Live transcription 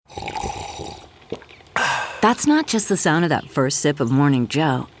That's not just the sound of that first sip of Morning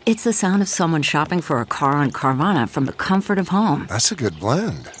Joe. It's the sound of someone shopping for a car on Carvana from the comfort of home. That's a good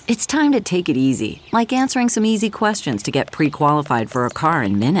blend. It's time to take it easy, like answering some easy questions to get pre-qualified for a car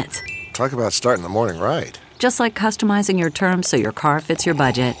in minutes. Talk about starting the morning right. Just like customizing your terms so your car fits your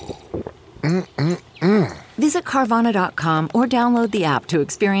budget. Visit Carvana.com or download the app to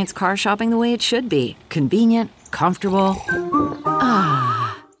experience car shopping the way it should be. Convenient, comfortable.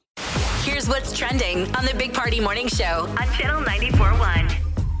 Here's what's trending on the Big Party Morning Show on Channel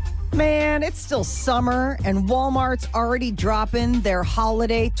 94.1. Man, it's still summer, and Walmart's already dropping their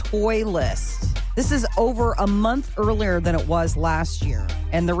holiday toy list. This is over a month earlier than it was last year.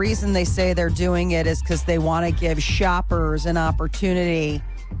 And the reason they say they're doing it is because they want to give shoppers an opportunity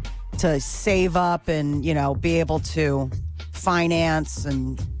to save up and, be able to finance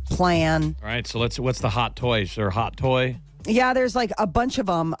and plan. All right, so what's the hot toy? Is there a hot toy? Yeah, there's like a bunch of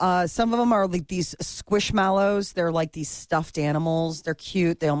them. Some of them are like these squishmallows. They're like these stuffed animals. They're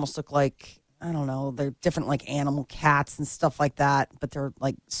cute. They almost look like, I don't know, they're different like animal cats and stuff like that, but they're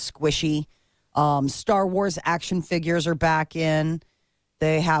like squishy. Star Wars action figures are back in.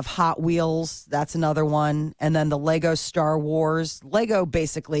 They have Hot Wheels. That's another one. And then the Lego Star Wars. Lego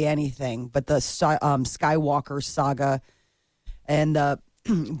basically anything, but the Skywalker saga and the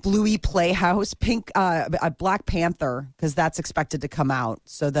Bluey Playhouse, Black Panther, because that's expected to come out.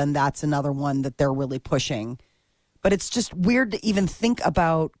 So then that's another one that they're really pushing. But it's just weird to even think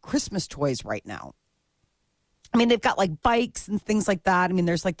about Christmas toys right now. I mean, they've got like bikes and things like that. I mean,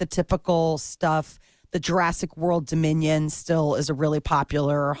 there's like the typical stuff. The Jurassic World Dominion still is a really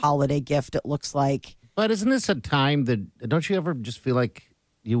popular holiday gift, it looks like. But isn't this a time that, don't you ever just feel like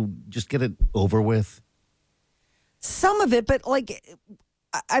you just get it over with? Some of it, but like,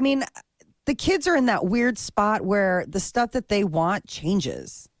 I mean, the kids are in that weird spot where the stuff that they want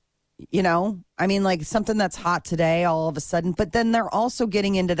changes, I mean, like something that's hot today all of a sudden, but then they're also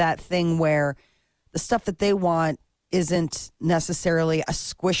getting into that thing where the stuff that they want isn't necessarily a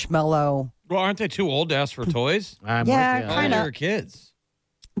squishmallow. Well, aren't they too old to ask for toys? Yeah, kind of. They're kids.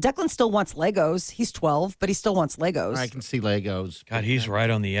 Declan still wants Legos. He's 12, but he still wants Legos. I can see Legos. God, he's right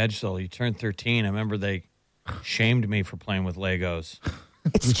on the edge, though. He turned 13. I remember they shamed me for playing with Legos.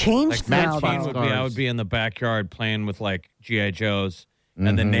 It's changed now, though. I would be in the backyard playing with, like, G.I. Joes,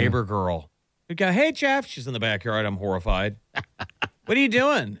 and the neighbor girl would go, "Hey, Jeff." She's in the backyard. I'm horrified. "What are you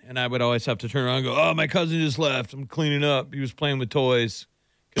doing?" And I would always have to turn around and go, "Oh, my cousin just left. I'm cleaning up. He was playing with toys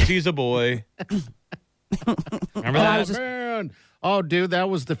because he's a boy." Remember that? Man. Oh, dude, that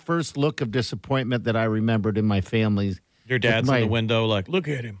was the first look of disappointment that I remembered in my family. Your dad's in the window like, "Look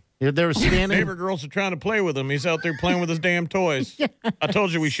at him. They were standing. Neighbor girls are trying to play with him. He's out there playing with his damn toys." Yeah. I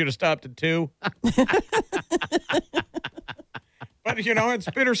told you we should have stopped at 2. But, it's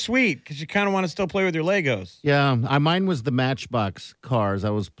bittersweet because you kind of want to still play with your Legos. Yeah, mine was the Matchbox cars. I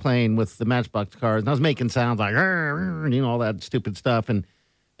was playing with the Matchbox cars, and I was making sounds like, all that stupid stuff. And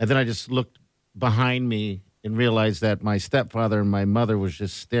then I just looked behind me and realized that my stepfather and my mother was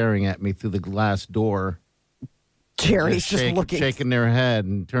just staring at me through the glass door. Jerry's just looking. Shaking their head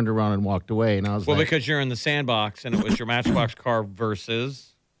and turned around and walked away. And I was because you're in the sandbox and it was your Matchbox car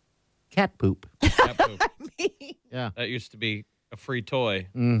versus cat poop. Cat poop. Yeah. That used to be a free toy.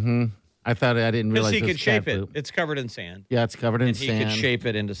 Mm-hmm. I didn't realize he could shape it. Poop. It's covered in sand. Yeah, it's covered in sand. And he could shape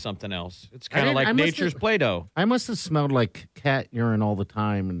it into something else. It's kind of like nature's Play-Doh. I must have smelled like cat urine all the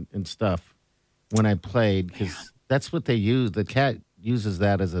time and stuff when I played because that's what they use. The cat uses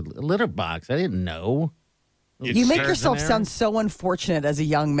that as a litter box. I didn't know. You make yourself sound so unfortunate as a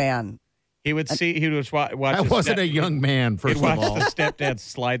young man. He would watch. I wasn't a young man, first of all. He'd watch the stepdad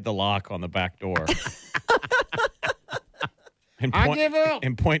slide the lock on the back door. And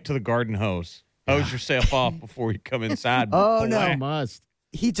point to the garden hose. Hose yourself off before you come inside. Oh, no. I must.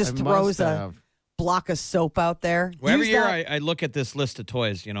 He just throws a block of soap out there. Well, every year I look at this list of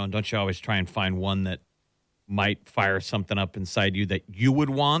toys, and don't you always try and find one that might fire something up inside you that you would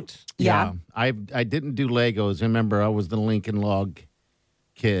want? Yeah. I didn't do Legos. Remember, I was the Lincoln Log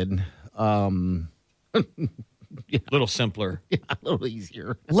kid. A little simpler. Yeah, a little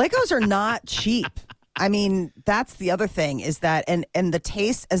easier. Legos are not cheap. I mean, that's the other thing is that, and the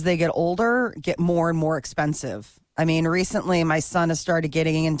tastes as they get older get more and more expensive. I mean, recently my son has started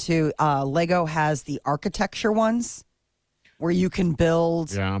getting into, Lego has the architecture ones where you can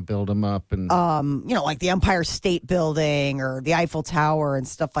build. Yeah, build them up. And like the Empire State Building or the Eiffel Tower and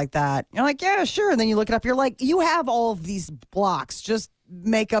stuff like that. You're like, yeah, sure. And then you look it up. You're like, you have all of these blocks. Just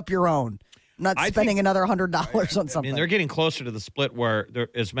make up your own. Not spending another $100 on something. I mean, they're getting closer to the split where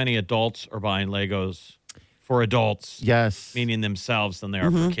as many adults are buying Legos for adults, Yes. meaning themselves, than they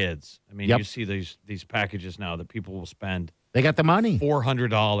are for kids. I mean, Yep. you see these packages now that people will spend They got the money.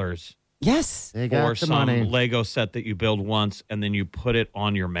 $400 Yes. They for got the some money. Lego set that you build once and then you put it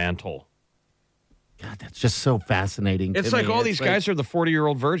on your mantle. God, that's just so fascinating. It's to like me. all It's these like- guys are the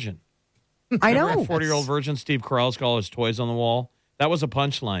 40-year-old virgin. I Remember know. that 40-year-old virgin, Steve Carell's got all his toys on the wall? That was a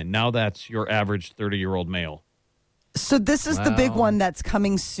punchline. Now that's your average 30-year-old male. So this is the big Wow. one that's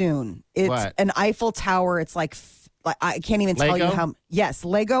coming soon. It's What? an Eiffel Tower. It's like I can't even tell you Lego? how. Yes,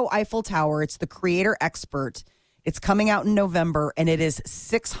 Lego Eiffel Tower. It's the Creator Expert. It's coming out in November, and it is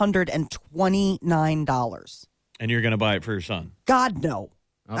 $629. And you're going to buy it for your son. God no.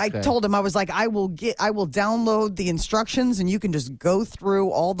 I Okay. told him I was like, I will download the instructions, and you can just go through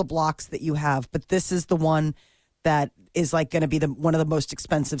all the blocks that you have. But this is the one that is like going to be one of the most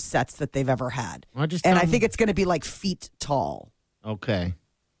expensive sets that they've ever had. Well, just And tell I him- think it's going to be like feet tall. Okay.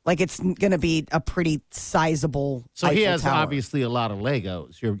 Like it's going to be a pretty sizable. So he Eiffel has Tower. obviously a lot of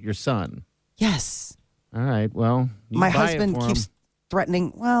Legos, your son. Yes. All right. Well, you My buy it husband for keeps him.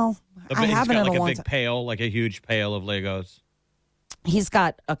 threatening. Well, I He's haven't got in like a a long big time. pail, like a huge pail of Legos. He's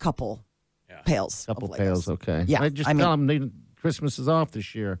got a couple Yeah. pails. Couple of Legos. pails. Okay. Yeah, I just I mean- tell him Christmas is off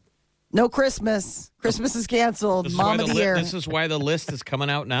this year. No Christmas. Christmas is canceled. This is, Mom why of the year. this is why the list is coming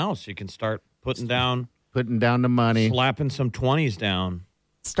out now, so you can start putting down, Putting down the money. slapping some 20s down.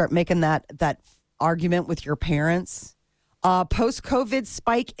 Start making that argument with your parents. Post-COVID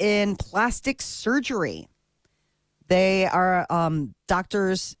spike in plastic surgery. They are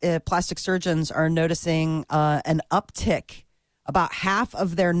doctors, plastic surgeons are noticing an uptick. About half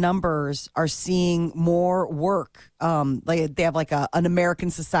of their numbers are seeing more work. They have like an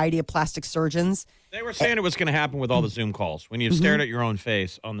American Society of Plastic Surgeons. They were saying it was going to happen with all the Zoom calls when you've stared at your own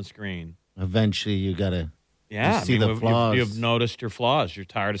face on the screen. Eventually, you got to. Yeah, You see the flaws. You've noticed your flaws. You're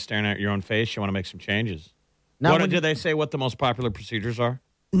tired of staring at your own face. You want to make some changes. Now, What when did they say? What the most popular procedures are?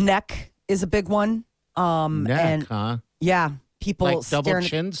 Neck is a big one. neck, And huh? yeah, people Like double staring.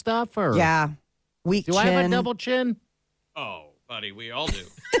 chin stuff, or Yeah, weak Do chin. I have a double chin? Oh, buddy, we all do.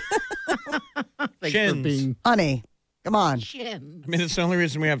 Thanks for Chins. being Honey, come on. chin. I mean, it's the only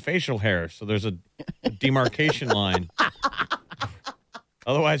reason we have facial hair. So there's a demarcation line.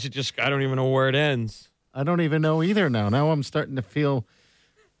 Otherwise, I don't even know where it ends. I don't even know either now. Now I'm starting to feel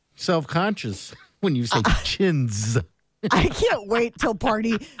self-conscious when you say chins. I can't wait till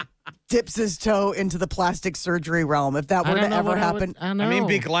Party dips his toe into the plastic surgery realm. If that I were don't to know ever what happen, I know. I mean,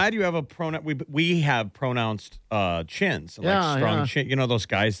 be glad you have a pronoun. We have pronounced chins, like Yeah, strong yeah. chin. You know those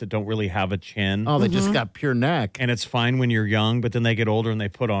guys that don't really have a chin, Oh, they Mm-hmm. just got pure neck. and it's fine when you're young, but then they get older and they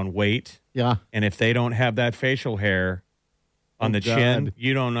put on weight. Yeah. And if they don't have that facial hair on Oh, the chin, God.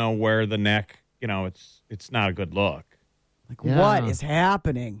 you don't know where the neck. It's not a good look. like, Yeah. what is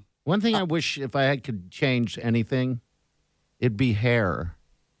happening? One thing I wish if I could change anything, it'd be hair.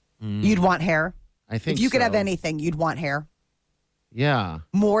 You'd want hair. I think If you could have so. anything, you'd want hair Yeah.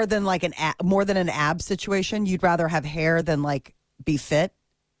 more than like more than an ab situation. You'd rather have hair than like be fit.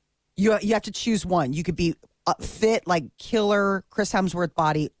 You have to choose one. You could be fit, like killer Chris Hemsworth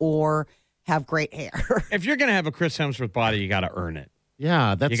body, or have great hair. If you're gonna have a Chris Hemsworth body, you got to earn it.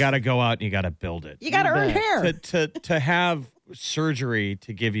 Yeah. That's You got to go out and you got to build it. You got to earn bet. hair. To have surgery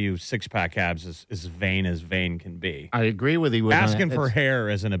to give you 6-pack abs is as vain can be. I agree with you. With Asking that. for It's- hair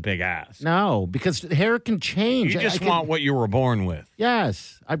isn't a big ask. No, because hair can change. You I just can- want what you were born with.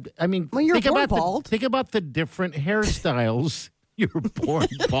 Yes. I mean, Well, you're think born about bald. think about the different hairstyles. You're born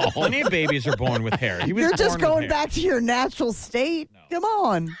bald. Plenty of babies are born with hair. He was You're just born with going hair. back to your natural state. Come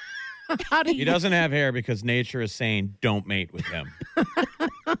on. He doesn't have hair because nature is saying don't mate with him.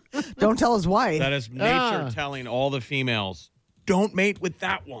 Don't tell his wife. That is nature telling all the females don't mate with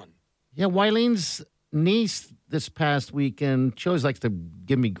that one. Yeah, Wileen's niece this past weekend, she always likes to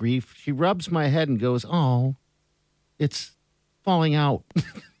give me grief. She rubs my head and goes, "Oh, it's falling out."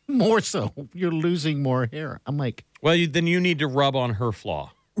 More so, you're losing more hair. I'm like, Well, then you need to rub on her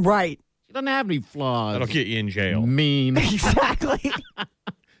flaw. Right. she doesn't have any flaws. That'll get you in jail. Mean, Exactly.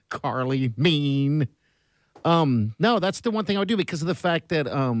 Carly, mean. No, that's the one thing I would do because of the fact that,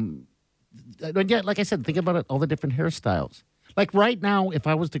 yeah, like I said, think about it, all the different hairstyles. Like right now, if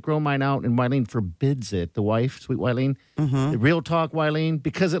I was to grow mine out and Wileen forbids it, the wife, sweet Wileen, the real talk Wileen,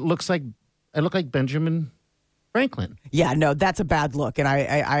 because it looks like I look like Benjamin Franklin. Yeah, no, that's a bad look, and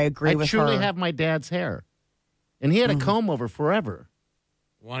I agree I with truly her. have my dad's hair, and he had a comb over forever.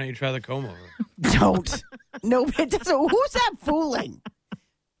 Why don't you try the comb over? Don't. No, it doesn't. Who's that fooling?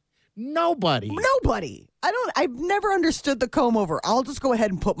 Nobody. Nobody. I've never understood the comb over. I'll just go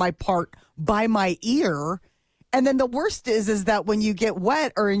ahead and put my part by my ear, And then the worst is that when you get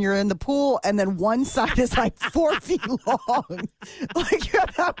wet or you're in the pool and then one side is like 4 feet long. Like you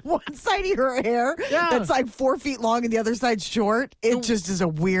have that one side of your hair that's like 4 feet long and the other side's short. It just is a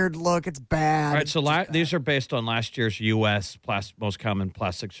weird look. It's bad. All right, so these are based on last year's U.S. most common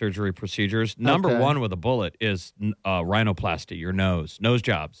plastic surgery procedures. Number one with a bullet is rhinoplasty, your nose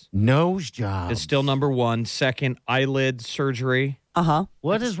jobs. Nose jobs. It's still number one. Second, eyelid surgery.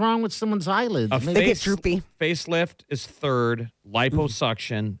 What is wrong with someone's eyelids? They get droopy. Facelift is third.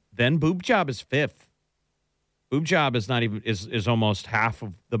 Liposuction. Then boob job is fifth. Boob job is not even is almost half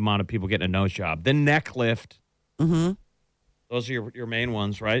of the amount of people getting a nose job. Then neck lift. Mm-hmm. Those are your main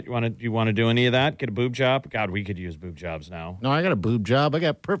ones, right? You want to do any of that? Get a boob job? God, we could use boob jobs now. No, I got a boob job. I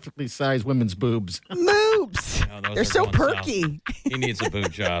got perfectly sized women's boobs. Boobs. No, they're so perky. He needs a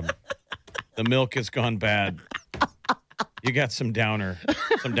boob job. The milk has gone bad. You got some downer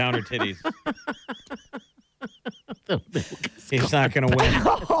titties. He's not going to win.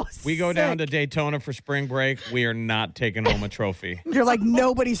 Oh, we go down to Daytona for spring break. We are not taking home a trophy. You're like,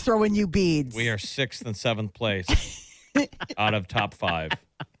 nobody's throwing you beads. We are 6th and 7th place out of top 5.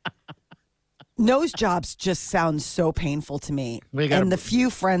 Nose jobs just sound so painful to me. And the few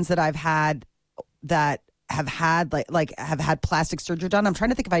friends that I've had that have had have had plastic surgery done, I'm trying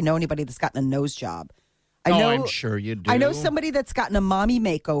to think if I know anybody that's gotten a nose job. I'm sure you do. I know somebody that's gotten a mommy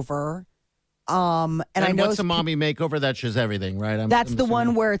makeover. And I know what's a mommy makeover? That's just everything, right? That's the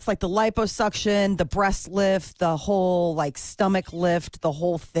one where it's like the liposuction, the breast lift, the whole like stomach lift, the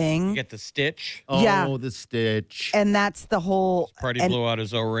whole thing. You get the stitch. Oh, yeah. The stitch. And that's the whole. Party blew out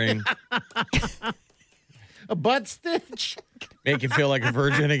his O-ring. A butt stitch. Make you feel like a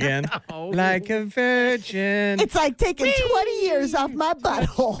virgin again. Like a virgin. It's like taking 20 years off my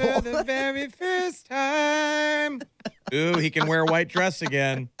butthole. For the very first time. Ooh, he can wear a white dress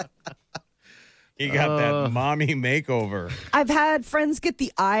again. He got that mommy makeover. I've had friends get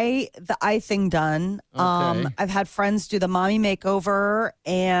the eye thing done. Okay. I've had friends do the mommy makeover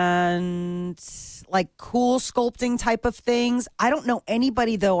and like cool sculpting type of things. I don't know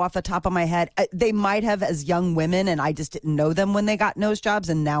anybody though off the top of my head. They might have as young women and I just didn't know them when they got nose jobs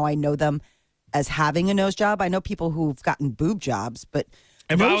and now I know them as having a nose job. I know people who've gotten boob jobs, but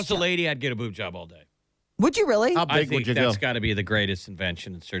if I was a lady, I'd get a boob job all day. Would you really? How big I think would you that's go? got to be the greatest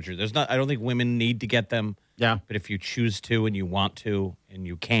invention in surgery. I don't think women need to get them. Yeah. But if you choose to and you want to and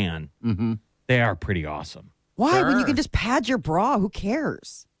you can, they are pretty awesome. Why? When you Sure. can just pad your bra, who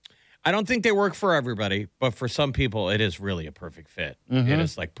cares? I don't think they work for everybody, but for some people, it is really a perfect fit. It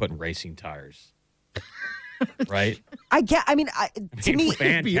is like putting racing tires. Right? To me,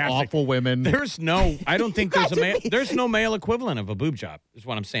 fantastic. Be awful women. I don't think there's no male equivalent of a boob job, is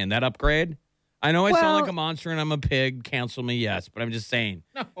what I'm saying. That upgrade. I know I sound like a monster and I'm a pig. Cancel me, yes. But I'm just saying,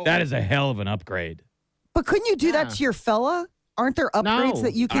 that is a hell of an upgrade. but couldn't you do that to your fella? Aren't there upgrades No.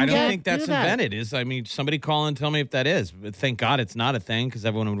 that you can I don't get? think that's do that. invented. Somebody call and tell me if that is. But thank God it's not a thing because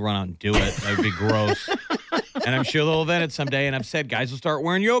everyone would run out and do it. That would be gross. And I'm sure they'll invent it someday. And I've said guys will start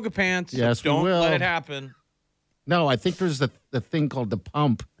wearing yoga pants. Yes, so don't we will. let it happen. No, I think there's the thing called the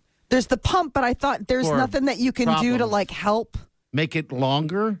pump. There's the pump, but I thought there's For nothing that you can do to problems. like help. Make it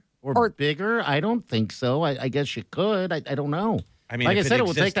longer or bigger? I don't think so. I guess you could. I don't know. I mean, like if I said, it it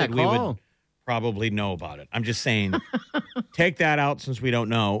will take that existed, we call. would probably know about it. I'm just saying, take that out since we don't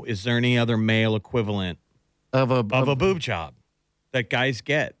know. Is there any other male equivalent Of a boob job that guys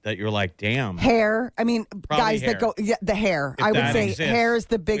get that you're like, damn? Hair. I mean, guys hair. that go, the hair. If I would that say exists, hair is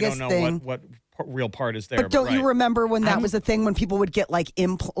the we biggest don't know thing. what real part is there. But don't you right. remember when that was a thing when people would get like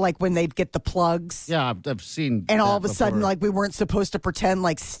when they'd get the plugs? Yeah, I've seen. And all that of a sudden, before. like we weren't supposed to pretend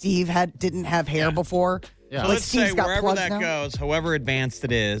like Steve didn't have hair before. Yeah. So Like let's Steve's say got wherever plugs that now? goes, however advanced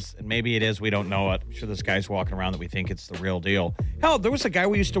it is, and maybe it is, we don't know it. I'm sure this guy's walking around that we think it's the real deal. Hell, there was a guy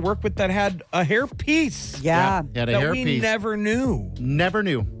we used to work with that had a hair piece Yeah. He had a that hair we piece. never knew. Never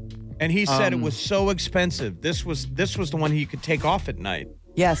knew. And he said it was so expensive. This was the one he could take off at night.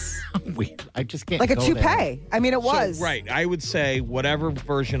 Yes. I just can't. Like a go toupee. there. I mean, it was. So, right. I would say whatever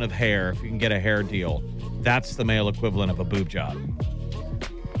version of hair, if you can get a hair deal, that's the male equivalent of a boob job.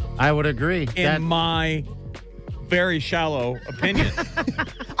 I would agree. In my very shallow opinion.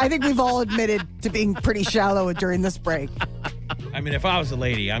 I think we've all admitted to being pretty shallow during this break. I mean, if I was a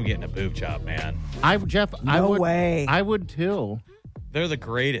lady, I'm getting a boob job, man. Jeff, I No would. way. I would too. They're the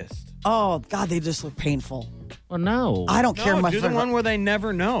greatest. Oh, God, they just look painful. Well, no. I don't care No, much. do the one where they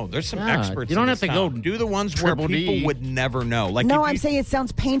never know. There's some Yeah, experts. you don't in have this to go town. Do the ones where triple people D. would never know. Like No, if I'm you- saying it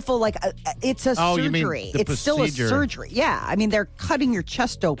sounds painful. Like it's a Oh, you mean surgery. the It's still a procedure. surgery. Yeah, I mean they're cutting your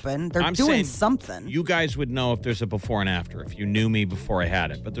chest open. They're I'm doing saying something. You guys would know if there's a before and after, if you knew me before I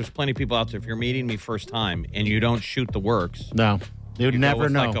had it. But there's plenty of people out there. If you're meeting me first time and you don't shoot the works, No. You'd you go never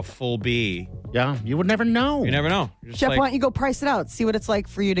with know. like a full B. Yeah, you would never know. You never know. You're just Jeff, like, why don't you go price it out? See what it's like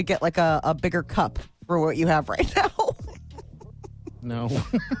for you to get like a bigger cup for what you have right now. No.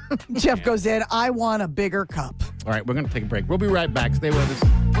 Jeff goes in. I want a bigger cup. All right, we're going to take a break. We'll be right back. Stay with us.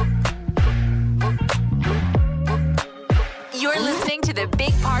 You're listening to the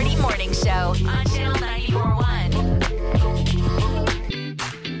Big Party Morning Show on Channel 94.1.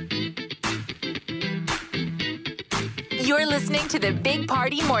 You're listening to the Big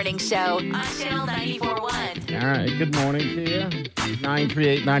Party Morning Show on Channel 94.1. All right, good morning to you.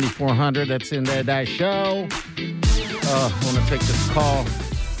 938-9400. That's in that show. I want to take this call,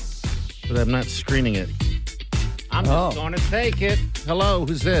 but I'm not screening it. I'm just going to take it. Hello,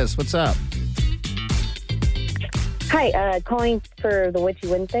 who's this? What's up? Hi, calling for the Witchy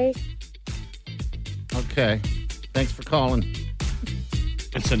Wednesday. Okay. Thanks for calling.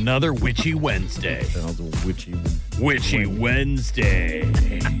 it's another Witchy Wednesday. That was a witchy. Witchy Wednesday.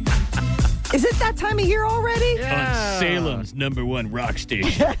 Is it that time of year already? On Salem's #1 rock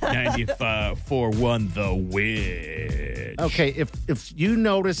station, 95.41 The Witch. Okay, if you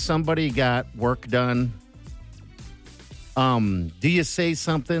notice somebody got work done, do you say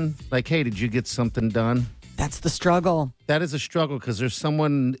something like, "Hey, did you get something done?" That's the struggle. That is a struggle because there's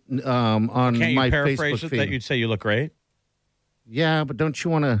someone on Can't my you paraphrase Facebook it feed. that you'd say you look great? Yeah, but don't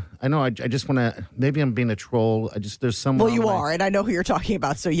you want to? I know. I just want to. Maybe I'm being a troll. There's someone. Well, you on my- are, and I know who you're talking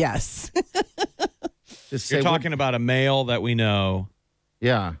about. So yes. Just say, You're talking about a male that we know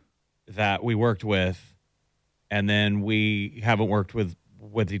Yeah. that we worked with, and then we haven't worked with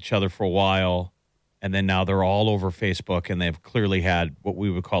each other for a while, and then now they're all over Facebook, and they've clearly had what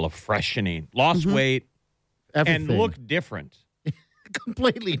we would call a freshening, lost weight, Everything. and look different.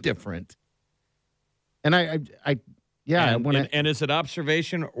 completely different. And I and, want and is it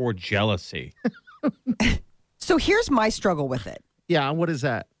observation or jealousy? So here's my struggle with it. Yeah. What is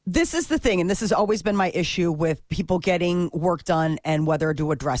that? This is the thing, and this has always been my issue with people getting work done and whether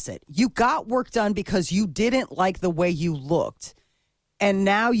to address it. You got work done because you didn't like the way you looked, and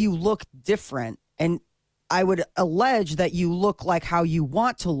now you look different. And I would allege that you look like how you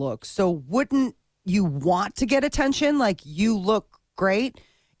want to look. So wouldn't you want to get attention? Like, you look great.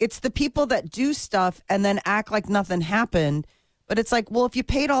 It's the people that do stuff and then act like nothing happened. But it's like, well, if you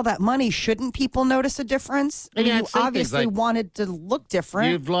paid all that money, shouldn't people notice a difference? I mean, Yeah, you I'd say things obviously like, wanted to look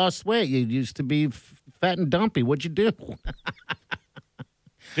different. You've lost weight. You used to be fat and dumpy. What'd you do?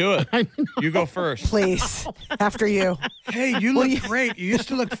 Do it. You go first. Please, after you. Hey, you look great. You used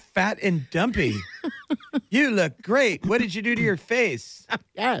to look fat and dumpy. You look great. What did you do to your face?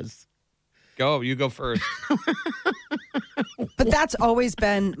 Yes. Go. You go first. But that's always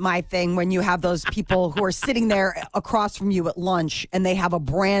been my thing when you have those people who are sitting there across from you at lunch and they have a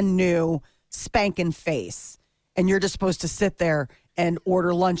brand new spanking face. And you're just supposed to sit there and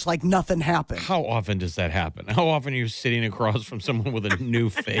order lunch like nothing happened. How often does that happen? How often are you sitting across from someone with a new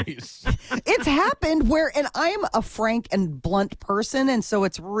face? It's happened where, and I'm a frank and blunt person, and so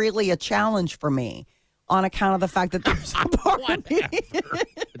it's really a challenge for me on account of the fact that there's a part of me.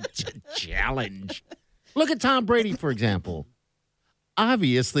 Challenge. Look at Tom Brady, for example.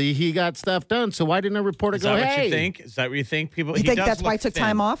 Obviously, he got stuff done. So why didn't a reporter Is go, that what hey? you think? Is that what you think? People. You he think does that's why he look took thin.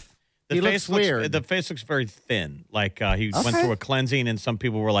 time off? The He face looks weird. The face looks very thin. Like he went Okay. through a cleansing, and some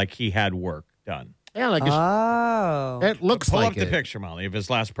people were like he had work done. Yeah, like Oh. it looks Pull like up the it. picture, Molly, of his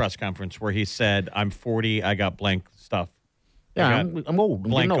last press conference where he said, "I'm 40. I got blank stuff. Yeah, I got I'm old.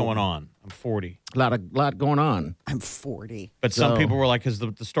 I'm blank getting old. going on. I'm 40." Lot going on. I'm 40. But some So- people were like, because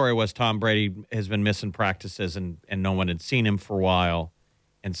the story was Tom Brady has been missing practices, and no one had seen him for a while,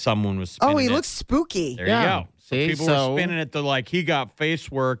 and someone was spinning Oh, he it. looks spooky. There Yeah. you go. See, People so- were spinning it to like he got face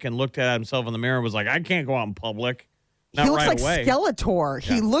work and looked at himself in the mirror and was like, I can't go out in public. Not He looks right like away. Skeletor.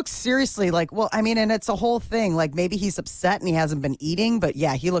 He looks seriously like, well, I mean, and it's a whole thing. Like, maybe he's upset and he hasn't been eating, but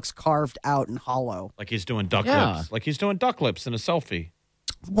yeah, he looks carved out and hollow. Like he's doing duck Yeah. lips. Like he's doing duck lips in a selfie.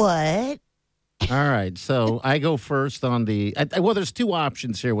 What? All right, so I go first on the. Well, there's two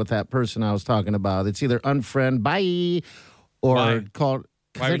options here with that person I was talking about. It's either unfriend, bye, or Why? call.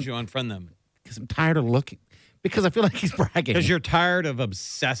 Why would you unfriend them? Because I'm tired of looking. Because I feel like he's bragging. Because you're tired of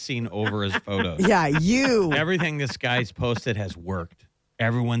obsessing over his photos. Yeah, you. Everything this guy's posted has worked.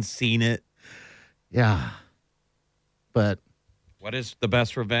 Everyone's seen it. Yeah. But What is the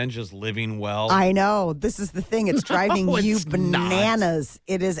best revenge? Is living well. I know. This is the thing. It's driving No, you it's bananas.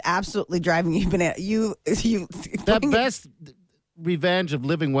 It is absolutely driving you bananas. The best revenge of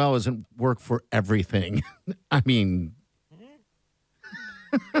living well isn't work for everything. I mean,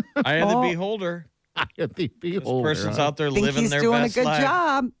 I am the beholder. the This beholder, person's huh? out there think living he's their doing a best good life.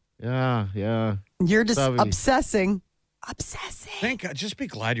 job. Yeah. You're just Probably. obsessing. Thank God. Just be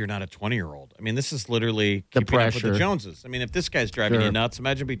glad you're not a 20-year-old. I mean, this is literally The keeping up with pressure. the Joneses. I mean, if this guy's driving Sure. you nuts,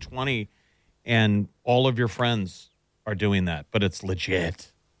 imagine be 20 and all of your friends are doing that, but it's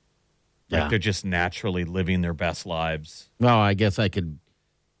legit. Like Yeah. they're just naturally living their best lives. Well, I guess I could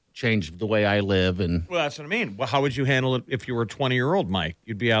change the way I live and Well, that's what I mean. Well, how would you handle it if you were a 20-year-old, Mike?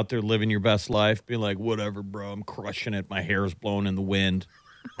 You'd be out there living your best life, be like, whatever, bro, I'm crushing it. My hair's blowing in the wind.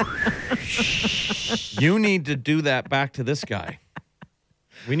 You need to do that back to this guy.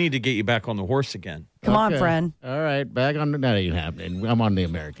 We need to get you back on the horse again. Come on, Okay. friend. All right, back on that ain't happening. I'm on the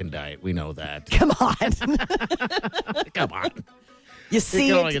American diet. We know that. Come on. Come on. You see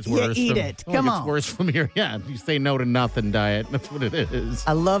It only it, gets you worse. eat from- it. only Come gets on. worse from here. Yeah, you say no to nothing diet. That's what it is.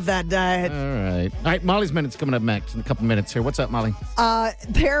 I love that diet. All right, Molly's Minute's coming up next in a couple minutes here. What's up, Molly?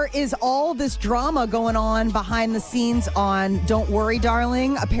 There is all this drama going on behind the scenes on Don't Worry,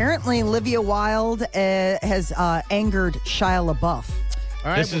 Darling. Apparently, Olivia Wilde has angered Shia LaBeouf. All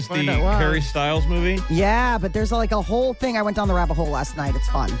right, This we'll is find the out why. Harry Styles movie. Yeah, but there's like a whole thing. I went down the rabbit hole last night. It's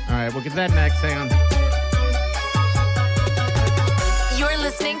fun. All right, we'll get to that next. Hang on. You're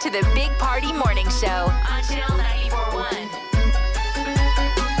listening to the Big Party Morning Show on Channel 94.1.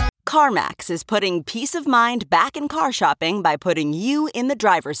 CarMax is putting peace of mind back in car shopping by putting you in the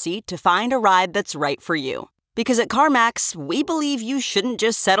driver's seat to find a ride that's right for you. Because at CarMax, we believe you shouldn't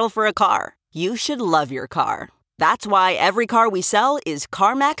just settle for a car. You should love your car. That's why every car we sell is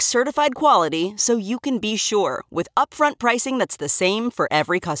CarMax certified quality, so you can be sure with upfront pricing that's the same for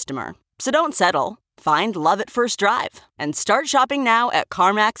every customer. So don't settle. Find love at first drive and start shopping now at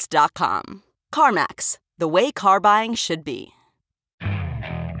CarMax.com. CarMax, the way car buying should be.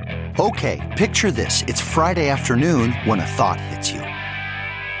 Okay, picture this. It's Friday afternoon when a thought hits you.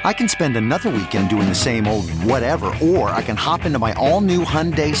 I can spend another weekend doing the same old whatever, or I can hop into my all-new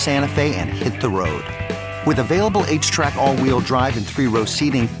Hyundai Santa Fe and hit the road. With available H-Track all-wheel drive and 3-row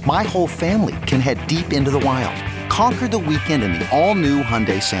seating, my whole family can head deep into the wild. Conquer the weekend in the all-new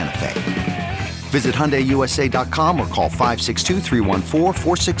Hyundai Santa Fe. Visit HyundaiUSA.com or call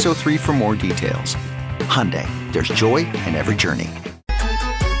 562-314-4603 for more details. Hyundai, there's joy in every journey.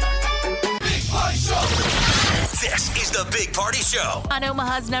 This is the Big Party Show On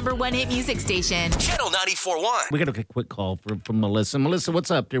Omaha's #1 hit music station. Channel 94.1. We got a quick call from Melissa. Melissa, what's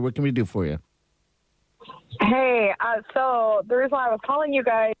up, dear? What can we do for you? Hey, so the reason why I was calling you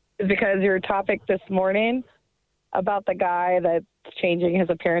guys is because your topic this morning about the guy that's changing his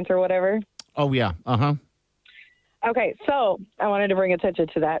appearance or whatever. Oh, yeah. Uh-huh. Okay, so I wanted to bring attention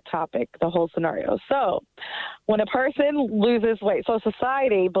to that topic, the whole scenario. So when a person loses weight, so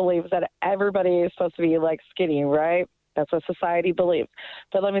society believes that everybody is supposed to be like skinny, right? That's what society believes.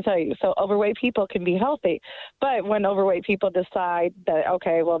 But let me tell you, so overweight people can be healthy. But when overweight people decide that,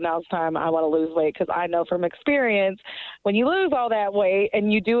 okay, well, now it's time I want to lose weight, because I know from experience, when you lose all that weight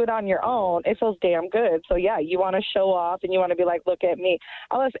and you do it on your own, it feels damn good. So, yeah, you want to show off and you want to be like, look at me.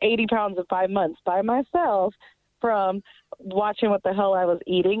 I lost 80 pounds in 5 months by myself from watching what the hell I was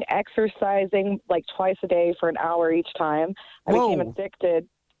eating, exercising like twice a day for an hour each time. I became addicted.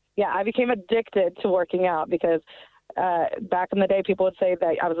 Yeah, I became addicted to working out because back in the day, people would say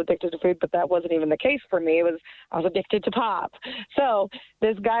that I was addicted to food, but that wasn't even the case for me. I was addicted to pop. So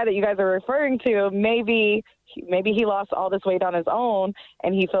this guy that you guys are referring to, maybe he lost all this weight on his own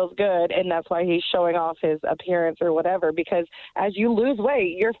and he feels good, and that's why he's showing off his appearance or whatever. Because as you lose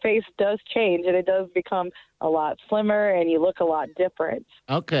weight, your face does change and it does become a lot slimmer and you look a lot different.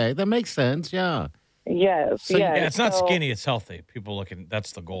 Okay, that makes sense. Yeah. Yes. So, yes. Yeah, it's not So- skinny, it's healthy. People looking,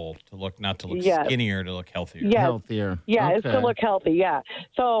 that's the goal, to look, not to look Yes. skinnier, to look healthier. Yes. Healthier. Yeah, okay. it's to look healthy. Yeah.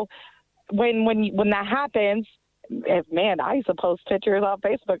 So when that happens, I used to post pictures on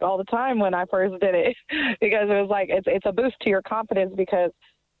Facebook all the time when I first did it because it was like it's a boost to your confidence, because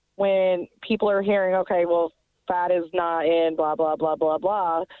when people are hearing, okay, well, fat is not in, blah blah blah blah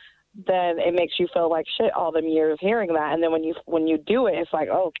blah, then it makes you feel like shit all them years hearing that, and then when you do it, it's like,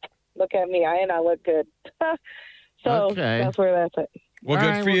 oh, look at me, I look good. So Okay. that's where that's at. Well, All good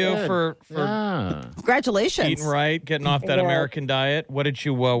right, for you good. for Yeah. Congratulations. eating right, getting off that Yeah. American diet. What did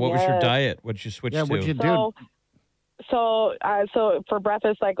you? What was your Yes. diet? What did you switch Yeah, to? what'd you do? So for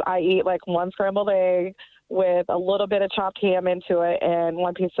breakfast, like I eat like one scrambled egg, with a little bit of chopped ham into it and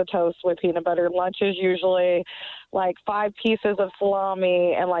 1 piece of toast with peanut butter. Lunch is usually like 5 pieces of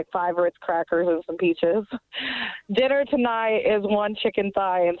salami and like 5 Ritz crackers and some peaches. Dinner tonight is 1 chicken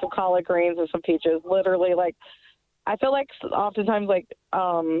thigh and some collard greens and some peaches. Literally, like, I feel like oftentimes, like,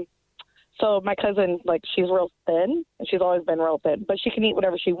 so my cousin, like, she's real thin, and she's always been real thin, but she can eat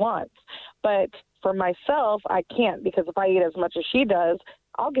whatever she wants. But for myself, I can't, because if I eat as much as she does,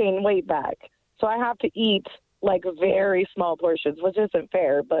 I'll gain weight back. So I have to eat, like, very small portions, which isn't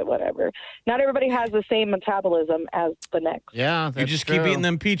fair, but whatever. Not everybody has the same metabolism as the next. Yeah, You that's just true. keep eating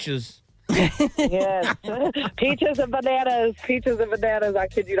them peaches. Yes. Peaches and bananas. Peaches and bananas. I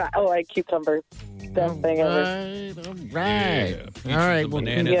kid you not. Oh, and cucumbers. Best thing ever. All right. Yeah, peaches All right. and Well,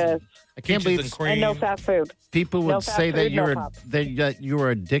 bananas. Yes. I can't Peaches believe and cream. And no fast food. people would No fast say that food, no you're pop. that you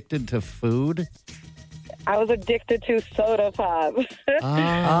were addicted to food. I was addicted to soda pop.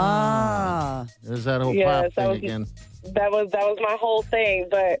 Ah. There's that whole Yes, pop that thing was- again. that was my whole thing.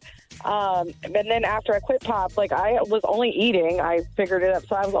 But and then after I quit pop, like, I was only eating, I figured it up,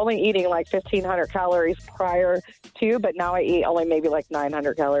 so I was only eating like 1,500 calories prior to, but now I eat only maybe like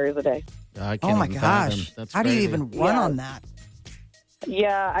 900 calories a day. I can't Oh my even fathom. gosh. That's How do you crazy. even run Yeah. on that?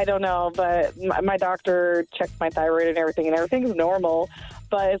 Yeah, I don't know, but my doctor checked my thyroid and everything's normal.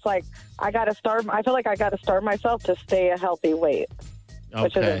 But it's like, I feel like I got to starve myself to stay a healthy weight,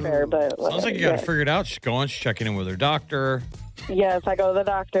 which Okay. isn't fair, but Sounds like you got to yeah. figure it out. She's going, she's checking in with her doctor. Yes, I go to the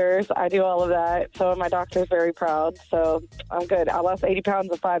doctors. I do all of that. So my doctor's very proud. So I'm good. I lost 80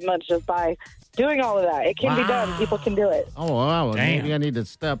 pounds in 5 months just by doing all of that. It can be done. People can do it. Oh wow! Well, Damn. maybe I need to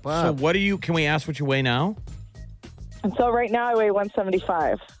step So up. what can we ask what you weigh now? And so right now I weigh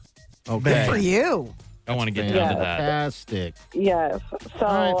 175. Okay. For you. I want to get Yeah. down to that. Fantastic. Yes. So,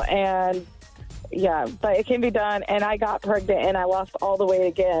 All right. and yeah, but it can be done. And I got pregnant and I lost all the weight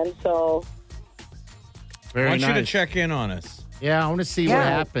again. So Very I want you to nice. check in on us. Yeah, I want to see what Yeah.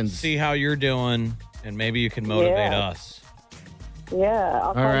 happens. See how you're doing, and maybe you can motivate Yeah. us. yeah,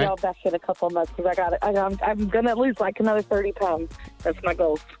 I'll call right. y'all back in a couple of months because I'm going to lose like another 30 pounds. That's my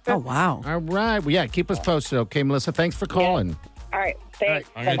goal. Oh, wow. All right. Well, yeah, keep us posted, okay, Melissa? Thanks for calling. All right. Thanks.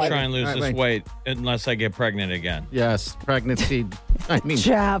 I'm going to Bye-bye. try and lose All right, this thanks. weight unless I get pregnant again. Yes, pregnancy. I mean,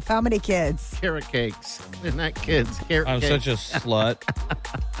 Jeff, how many kids? carrot cakes. They're not kids. Carrot I'm cakes. such a slut.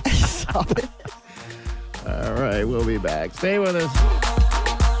 Stop it. All right, we'll be back. Stay with us.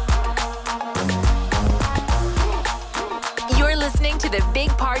 You're listening to the Big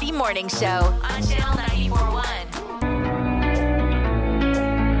Party Morning Show on Channel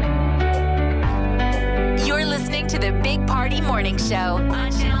 94.1. You're listening to the Big Party Morning Show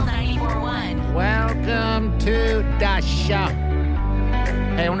on Channel 94.1. Welcome to the show.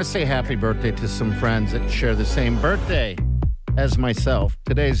 Hey, I want to say happy birthday to some friends that share the same birthday as myself.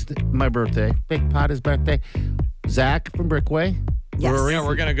 Today's my birthday. Big Potty's birthday. Zach from Brickway. Yes. Yeah,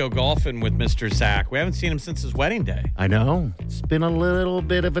 we're going to go golfing with Mr. Zach. We haven't seen him since his wedding day. I know. It's been a little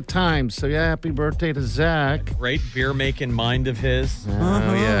bit of a time. So, yeah, happy birthday to Zach. Great beer making mind of his.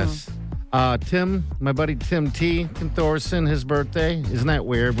 Oh, yes. Tim, my buddy Tim Thorson, his birthday. Isn't that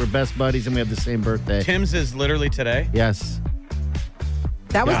weird? We're best buddies and we have the same birthday. Tim's is literally today. Yes.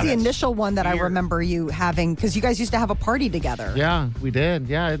 That was Yeah, the that's initial one that I weird. remember you having because you guys used to have a party together. Yeah, we did.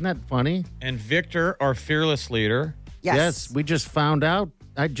 Yeah, isn't that funny? And Victor, our fearless leader. Yes. We just found out.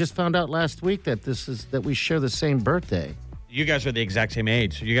 I just found out last week that that we share the same birthday. You guys are the exact same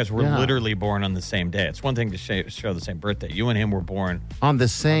age. So you guys were Yeah. literally born on the same day. It's one thing to share the same birthday. You and him were born On the on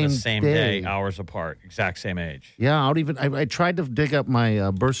same, the same day, hours apart, exact same age. Yeah, I tried to dig up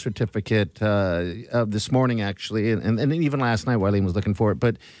my birth certificate this morning, actually, and even last night while Eileen was looking for it,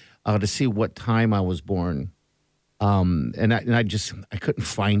 but to see what time I was born. And I couldn't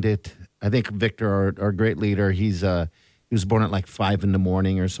find it. I think Victor, our great leader, he was born at like 5 a.m.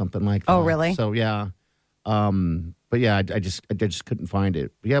 or something like that. Oh, really? So yeah. But yeah, I just couldn't find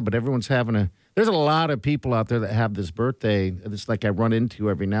it. But yeah, but everyone's there's a lot of people out there that have this birthday. It's like I run into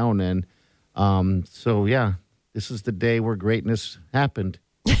every now and then. So yeah, this is the day where greatness happened.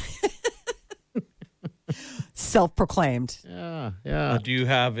 Self-proclaimed. Yeah. Do you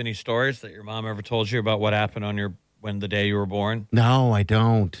have any stories that your mom ever told you about what happened on the day you were born? No, I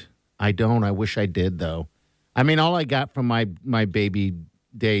don't. I wish I did though. I mean, all I got from my baby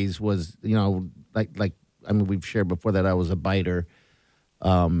days was, like I mean, we've shared before that I was a biter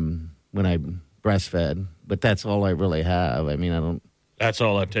when I breastfed, but that's all I really have. I mean, I don't. That's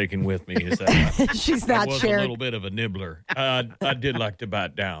all I've taken with me is that She's I not was a sharing. little bit of a nibbler. I did like to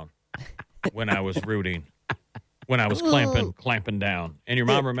bite down when I was rooting, when I was clamping down. And your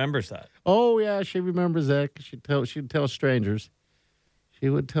mom remembers that. Oh yeah, she remembers that. She'd tell strangers. She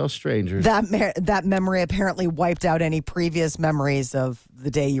would tell strangers. That memory apparently wiped out any previous memories of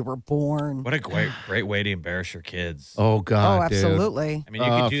the day you were born. What a great way to embarrass your kids. Oh, God, dude. absolutely. I mean, you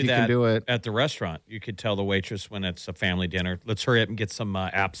could do that do it. at the restaurant. You could tell the waitress when it's a family dinner, let's hurry up and get some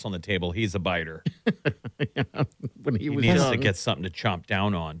apps on the table. He's a biter. When he was needs young. to get something to chomp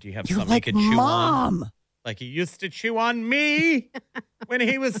down on. Do you have You're something like he could chew on? Mom. Like he used to chew on me when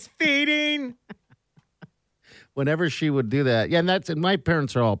he was feeding. Whenever she would do that. Yeah, and my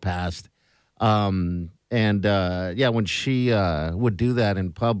parents are all passed. When she would do that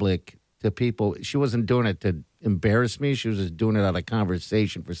in public to people, she wasn't doing it to embarrass me. She was just doing it out of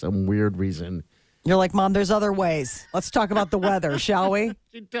conversation for some weird reason. You're like, Mom, there's other ways. Let's talk about the weather, shall we?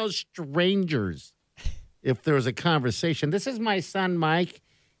 She'd tell strangers if there was a conversation. This is my son, Mike.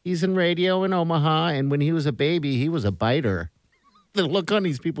 He's in radio in Omaha, and when he was a baby, he was a biter. The look on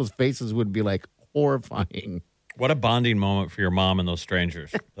these people's faces would be like horrifying. What a bonding moment for your mom and those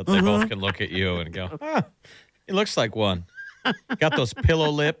strangers that they both can look at you and go, he looks like one. Got those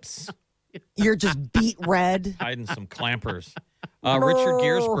pillow lips. You're just beet red. Hiding some clampers. Richard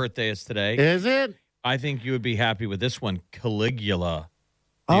Gere's birthday is today. Is it? I think you would be happy with this one. Caligula.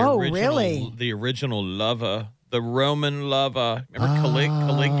 Really? The original lover. The Roman lover. Remember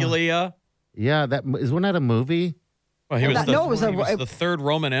Caligula? Yeah, wasn't that a movie? Well, he was the third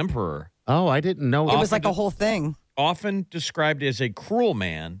Roman emperor. Oh, I didn't know. It was like a whole thing. Often described as a cruel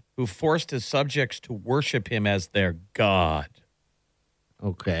man who forced his subjects to worship him as their god.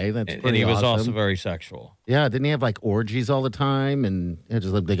 Okay, that's pretty And he was awesome. also very sexual. Yeah, didn't he have like orgies all the time and just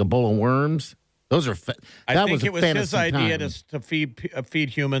like a bowl of worms? Those are. I think it was his idea to feed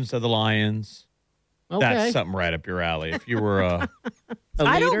humans to the lions. Okay. That's something right up your alley. If you were a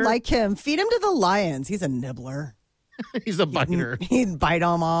I don't like him. Feed him to the lions. He's a nibbler. He's a biter. He'd bite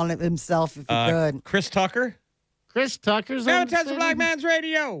him on it himself if he could. Chris Tucker. Chris Tucker's Now on touch the Black Man's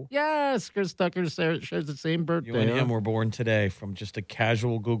Radio. Yes, Chris Tucker shares the same birthday. You and him were born today from just a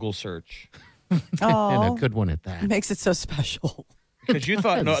casual Google search. And a good one at that. Makes it so special. Because you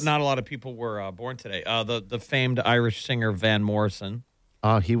thought not a lot of people were born today. The famed Irish singer Van Morrison.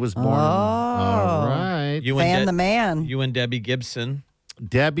 Oh, he was born. All right. The man. You and Debbie Gibson.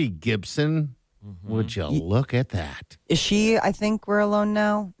 Debbie Gibson. Mm-hmm. Would you look at that? Is she, I Think We're Alone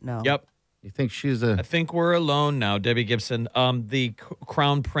Now? No. Yep. You think she's I think we're alone now, Debbie Gibson. The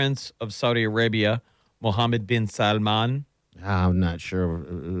Crown Prince of Saudi Arabia, Mohammed bin Salman. I'm not sure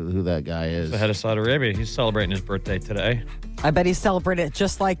who that guy is. The head of Saudi Arabia. He's celebrating his birthday today. I bet he celebrated it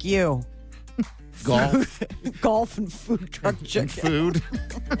just like you. Golf. Golf and food truck chicken. Food.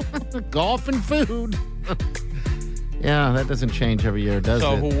 Golf and food. Yeah, that doesn't change every year, does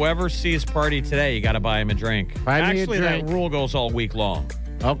So it? whoever sees party today, you got to buy him a drink. Actually, that rule goes all week long.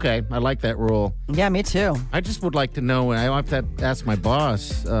 Okay, I like that rule. Yeah, me too. I just would like to know, and I have to ask my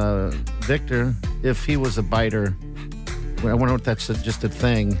boss, Victor, if he was a biter. I wonder if that's just a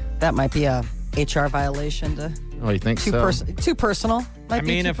thing. That might be a HR violation to. Oh, you think too so? Too personal. Might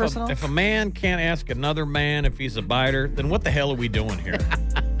be too personal. If a man can't ask another man if he's a biter, then what the hell are we doing here?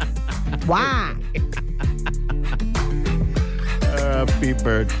 Why? Happy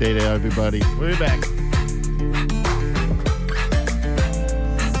birthday to everybody. We'll be back.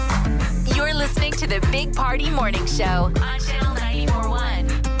 You're listening to the Big Party Morning Show on Channel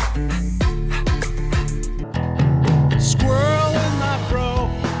 94.1. Squirrel in my fro,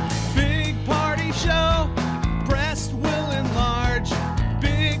 big party show. Breast will enlarge,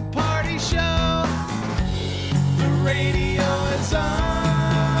 big party show. The radio is on.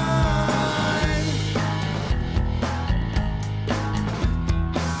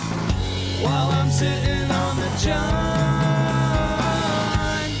 While I'm sitting on the john.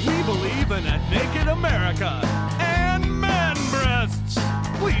 We believe in a naked America and man breasts.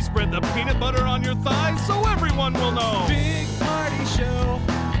 Please spread the peanut butter on your thighs so everyone will know. Big party show.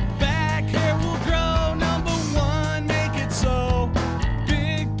 Back hair will grow. Number one, make it so.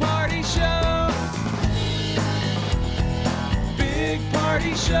 Big party show. Big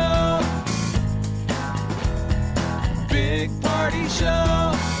party show. Big party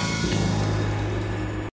show.